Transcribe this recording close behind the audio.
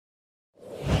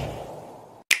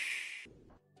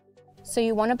So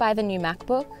you want to buy the new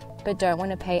MacBook, but don't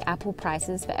want to pay Apple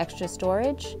prices for extra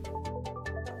storage?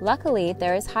 Luckily,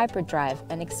 there is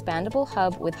HybridDrive, an expandable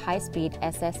hub with high-speed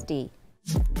SSD.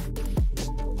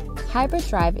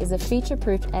 HybridDrive is a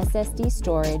feature-proofed SSD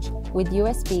storage with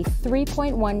USB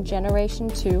 3.1 Generation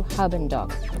 2 hub and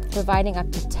dock, providing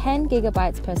up to 10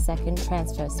 GB per second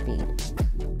transfer speed.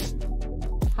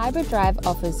 HybridDrive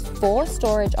offers 4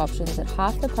 storage options at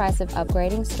half the price of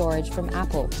upgrading storage from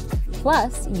Apple.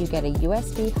 Plus, you get a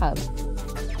USB hub.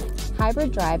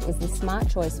 HybridDrive is the smart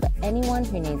choice for anyone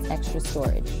who needs extra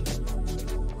storage.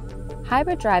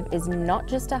 HybridDrive is not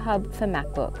just a hub for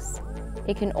MacBooks.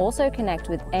 It can also connect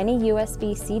with any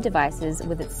USB-C devices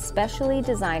with its specially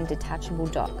designed detachable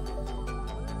dock.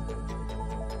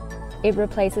 It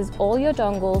replaces all your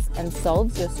dongles and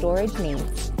solves your storage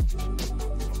needs.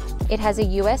 It has a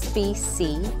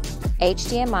USB-C,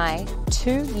 HDMI,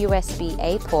 2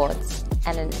 USB-A ports,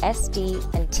 and an SD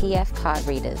and TF card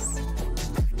readers.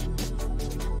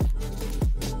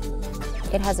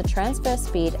 It has a transfer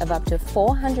speed of up to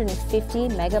 450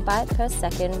 MB per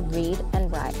second read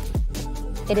and write.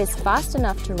 It is fast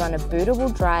enough to run a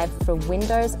bootable drive for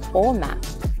Windows or Mac.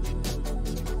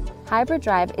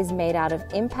 HybridDrive is made out of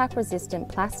impact-resistant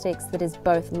plastics that is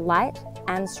both light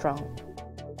and strong.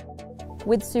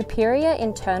 With superior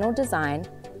internal design,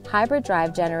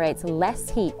 HybridDrive generates less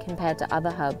heat compared to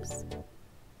other hubs.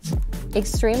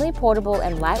 Extremely portable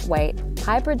and lightweight,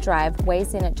 HybridDrive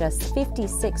weighs in at just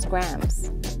 56 grams.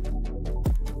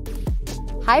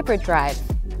 HybridDrive,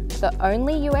 the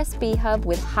only USB hub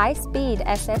with high-speed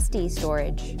SSD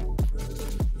storage.